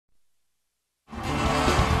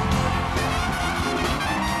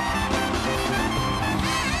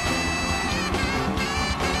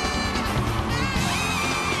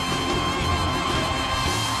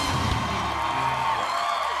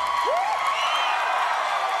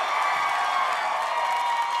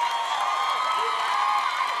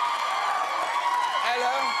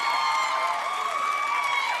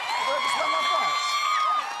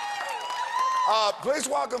Please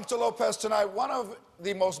welcome to Lopez tonight one of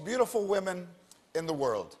the most beautiful women in the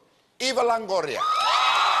world, Eva Longoria.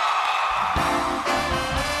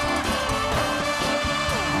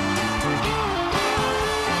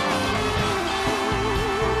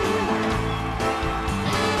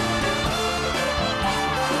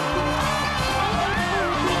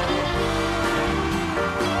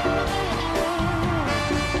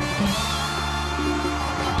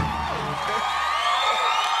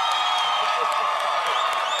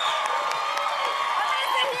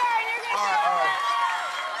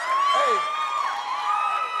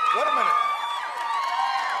 Wait a minute.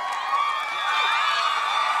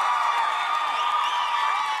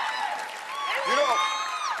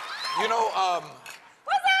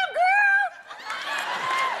 What's up, girl?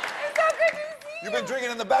 It's so good to see you. You've been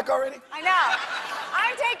drinking in the back already? I know.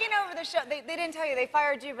 I'm taking over the show. They didn't tell you. They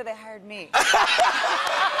fired you, but they hired me. Wait,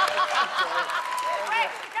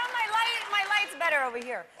 no, my light's better over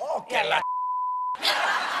here. Okay. Yeah.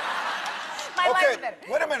 My light's better.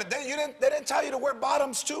 Wait a minute. They didn't tell you to wear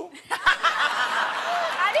bottoms too?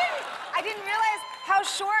 I didn't realize how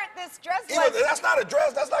short this dress was. Eva, that's not a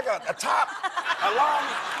dress. That's like a top, a long.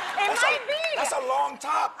 It might be. That's a long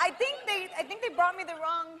top. I think they brought me the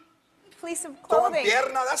wrong piece of clothing.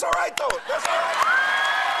 Pierna. That's all right though. That's all right.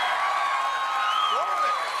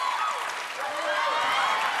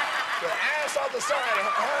 The ass off the side.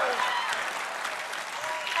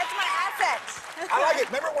 That's my asset. I like it.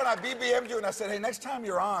 Remember when I BBM'd you and I said, hey, next time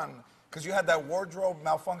you're on, because you had that wardrobe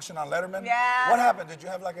malfunction on Letterman? Yeah. What happened? Did you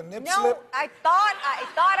have like a nip slip? No, I thought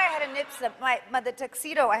I had a nip slip. The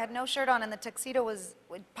tuxedo, I had no shirt on and the tuxedo it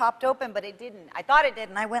popped open, but it didn't. I thought it did,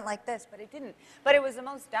 and I went like this, but it didn't. But it was the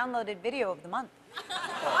most downloaded video of the month. See,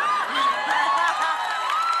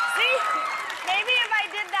 maybe if I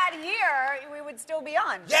did that here, we would still be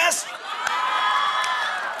on. Yes!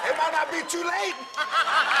 It might not be too late.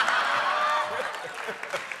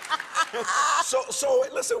 So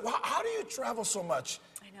listen, how do you travel so much?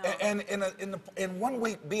 I know. And in 1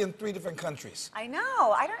 week be in 3 different countries? I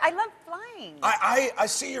know. I love flying. I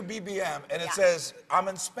see your BBM and it says, I'm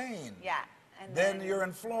in Spain. Yeah. And then you're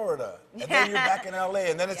in Florida. And then you're back in LA.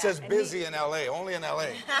 And then it says busy in LA, only in LA.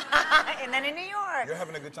 And then in New York. You're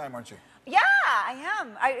having a good time, aren't you? Yeah, I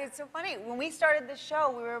am. It's so funny. When we started this show,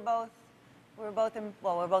 we were both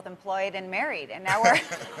employed and married, and now we're both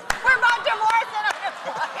divorced and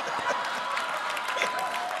unemployed.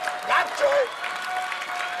 Gotcha.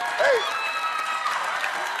 Hey.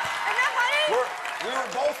 Isn't that funny? We were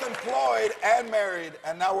both employed and married,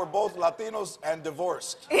 and now we're both Latinos and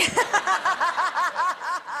divorced.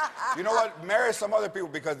 You know what? Marry some other people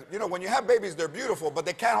because, you know, when you have babies, they're beautiful, but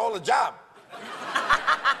they can't hold a job.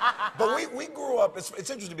 But we grew up, it's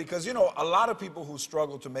interesting because, you know, a lot of people who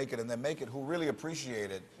struggle to make it and then make it, who really appreciate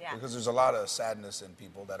it, because there's a lot of sadness in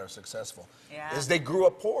people that are successful, is they grew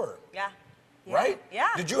up poor. Yeah. Right?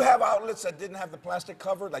 Yeah. Did you have outlets that didn't have the plastic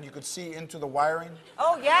cover, like you could see into the wiring?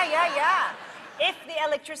 Oh, yeah. If the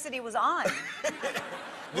electricity was on.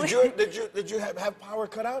 Did you have power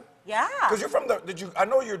cut out? Yeah. Because you're from I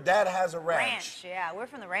know your dad has a ranch. Yeah, we're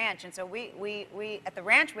from the ranch, and so we at the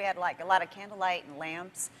ranch we had like a lot of candlelight and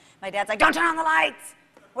lamps. My dad's like, don't turn on the lights.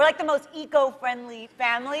 We're like the most eco-friendly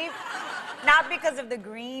family, not because of the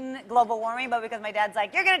green global warming, but because my dad's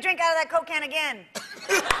like, you're gonna drink out of that Coke can again.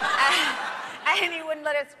 And he wouldn't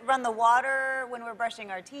let us run the water when we're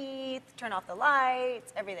brushing our teeth, turn off the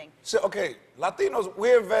lights, everything. So, okay, Latinos,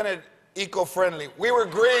 we invented eco-friendly. We were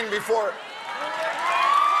green before.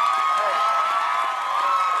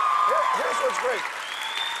 Here's what's great.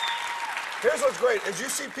 Here's what's great, is you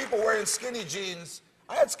see people wearing skinny jeans.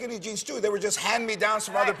 I had skinny jeans too. They were just hand-me-downs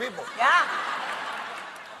from other people. Yeah.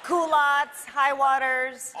 Culottes, high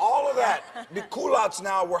waters. All of that. The culottes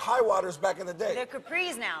now were high waters back in the day. They're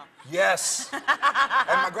capris now. Yes. And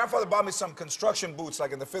my grandfather bought me some construction boots,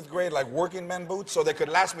 like in the 5th grade, like working men boots, so they could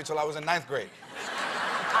last me till I was in 9th grade.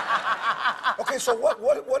 Okay, so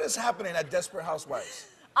what is happening at Desperate Housewives?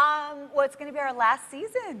 Well, it's going to be our last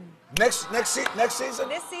season. Next season?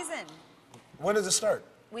 This season. When does it start?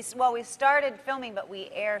 We started filming, but we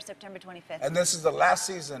air September 25th. And this is the last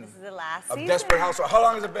season. This is the last of season. Desperate Housewives. How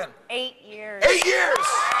long has it been? 8 years. 8 years!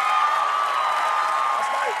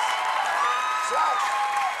 That's nice.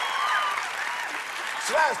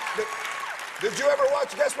 Slash, did you ever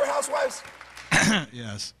watch Desperate Housewives?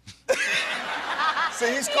 Yes.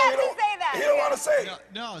 See, he's He cool. has to say that. He don't want to say.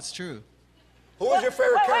 No, it's true. Who was your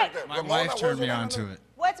favorite character? My wife turned me on to it.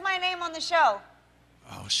 What's my name on the show?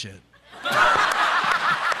 Oh, shit.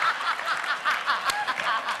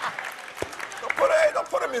 Don't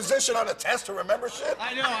put a musician on a test to remember shit.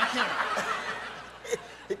 I know, I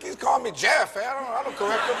can't. He keeps calling me Jeff. I don't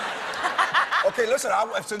correct him. Okay, listen.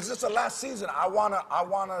 Since this is the last season, I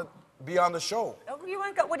wanna be on the show. Oh, you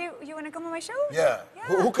want to go? You want to come on my show? Yeah.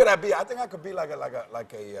 Who could I be? I think I could be like a.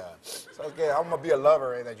 So okay, I'm gonna be a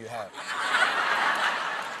lover that you have.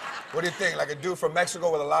 What do you think? Like a dude from Mexico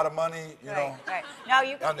with a lot of money, you know? Right. No,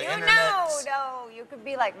 you could. On the internet. No, you could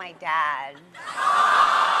be like my dad.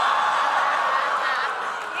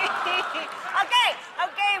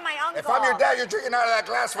 Okay, my uncle. If I'm your dad, you're drinking out of that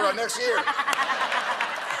glass for our next year.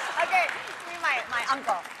 Okay, be my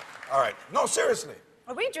uncle. All right. No, seriously.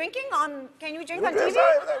 Are we drinking on? Can you drink on TV?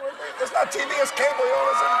 It's not TV, it's cable, you know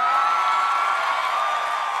what I'm saying?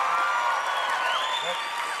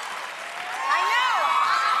 I know.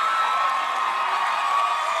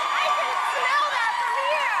 I can smell that from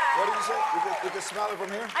here. What did you say? You can smell it from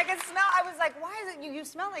here? I can smell. I was like, why is it you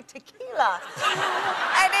smell like tequila?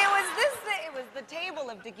 And it was the table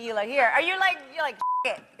of tequila here. You're like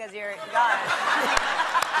it because you're gone.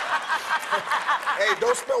 Hey,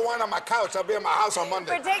 don't spill wine on my couch. I'll be at my house on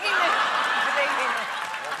Monday. We're taking this.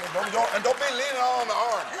 Don't be leaning on the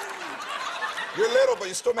arm. You're little, but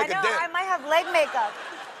you still make a dent. I might have leg makeup.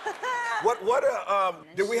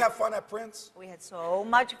 Did we have fun at Prince? We had so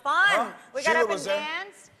much fun. Huh? We got Sheila up and was there.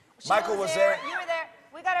 danced. Michael was there. You were there.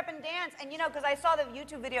 We got up and danced. And you know, because I saw the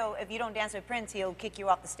YouTube video, if you don't dance with Prince, he'll kick you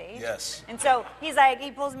off the stage. Yes. And so he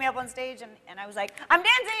pulls me up on stage, and I was like, I'm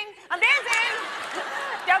dancing!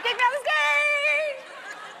 Don't kick me off the stage!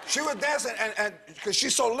 She was dancing, and because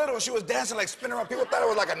she's so little, she was dancing like spinning around. People thought it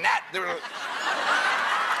was like a gnat. They were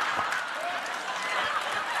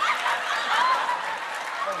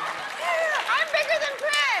I'm bigger than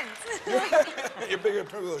Prince! You're bigger than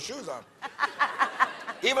Prince with those shoes on.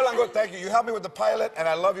 Eva Longoria, thank you. You helped me with the pilot, and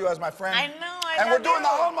I love you as my friend. I know, And we're doing the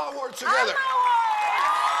Alma Awards together.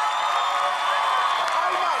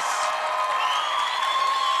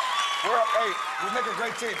 Hey, we make a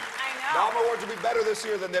great team. I know. The Alma Awards will be better this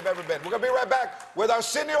year than they've ever been. We're going to be right back with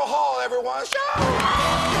Arsenio Hall, everyone. Show!